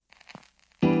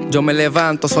Yo me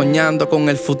levanto soñando con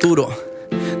el futuro.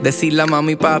 Decirle a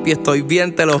mami y papi estoy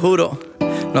bien, te lo juro.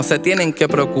 No se tienen que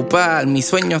preocupar, mi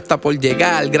sueño está por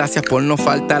llegar. Gracias por no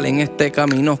faltar en este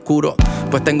camino oscuro.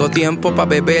 Pues tengo tiempo pa'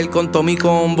 beber con todo mi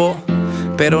combo,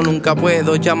 pero nunca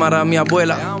puedo llamar a mi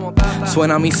abuela.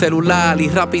 Suena mi celular y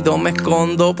rápido me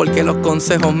escondo, porque los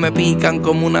consejos me pican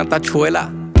como una tachuela.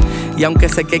 Y aunque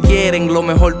sé que quieren lo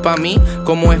mejor pa' mí,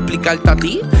 ¿cómo explicarte a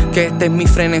ti que este es mi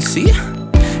frenesí?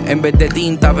 En vez de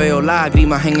tinta veo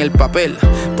lágrimas en el papel,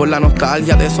 por la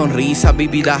nostalgia de sonrisas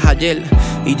vividas ayer.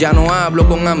 Y ya no hablo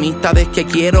con amistades que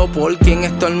quiero, porque en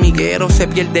este hormiguero se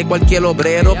pierde cualquier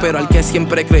obrero. Pero al que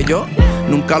siempre creyó,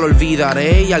 nunca lo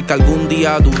olvidaré. Y al que algún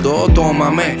día dudó,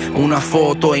 tómame una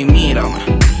foto y mírame.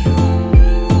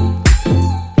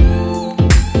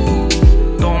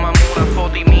 Tómame una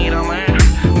foto y mírame,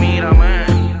 mírame.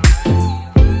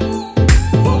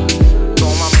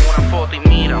 Tómame una foto y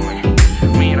mírame.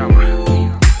 Mírame.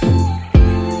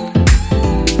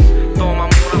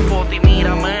 Tómame una foto y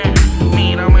mírame,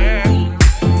 mírame.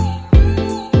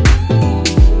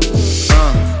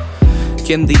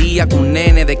 ¿Quién diría que un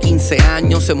nene de 15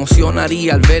 años se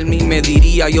emocionaría al verme y me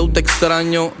diría yo te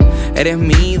extraño? Eres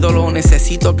mi ídolo,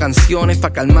 necesito canciones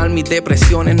para calmar mis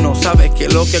depresiones. No sabes que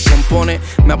lo que compone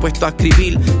me ha puesto a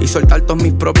escribir y soltar todos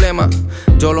mis problemas.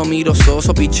 Yo lo miro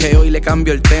soso, picheo y le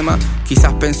cambio el tema.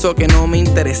 Quizás pensó que no me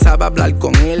interesaba hablar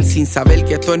con él, sin saber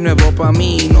que esto es nuevo para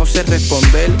mí. No sé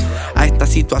responder a esta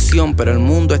situación, pero el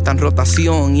mundo está en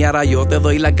rotación. Y ahora yo te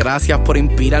doy las gracias por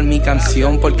inspirar mi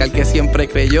canción, porque al que siempre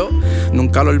creyó,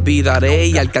 nunca lo olvidaré.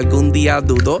 Y al que algún día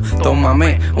dudó,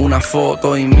 tómame una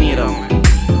foto y mírame.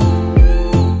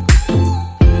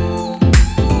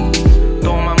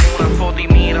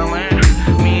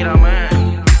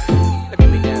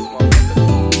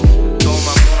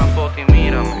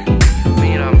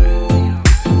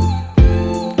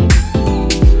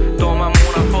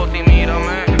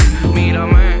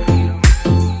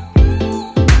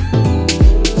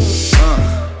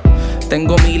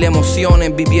 Tengo mil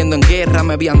emociones viviendo en guerra.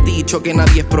 Me habían dicho que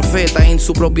nadie es profeta en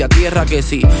su propia tierra. Que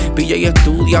si pilla y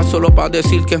estudia solo para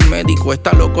decir que es médico,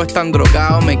 está loco, están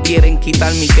drogados. Me quieren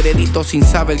quitar mi crédito sin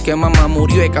saber que mamá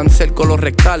murió de cáncer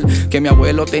colorectal, que mi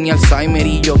abuelo tenía Alzheimer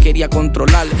y yo quería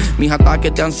controlar mis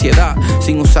ataques de ansiedad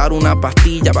sin usar una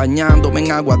pastilla, bañándome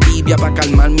en agua tibia para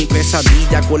calmar mi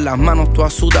pesadilla, con las manos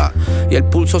todas sudadas y el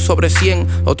pulso sobre 100.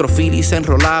 Otro fili se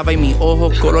enrolaba y mis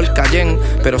ojos color Cayenne,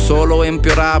 pero solo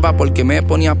empeoraba porque me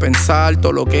ponía a pensar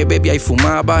todo lo que bebía y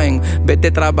fumaba en vez de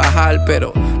trabajar.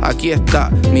 Pero aquí está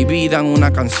mi vida en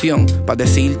una canción, para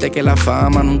decirte que la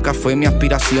fama nunca fue mi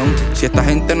aspiración. Si esta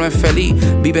gente no es feliz,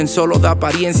 viven solo de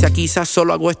apariencia. Quizás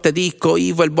solo hago este disco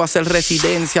y vuelvo a hacer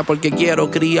residencia, porque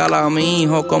quiero criar a mi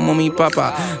hijo como mi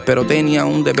papá. Pero tenía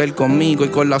un deber conmigo y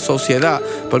con la sociedad,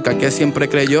 porque al que siempre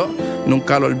creyó,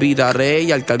 nunca lo olvidaré.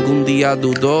 Y al que algún día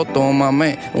dudó,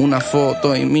 tómame una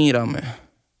foto y mírame.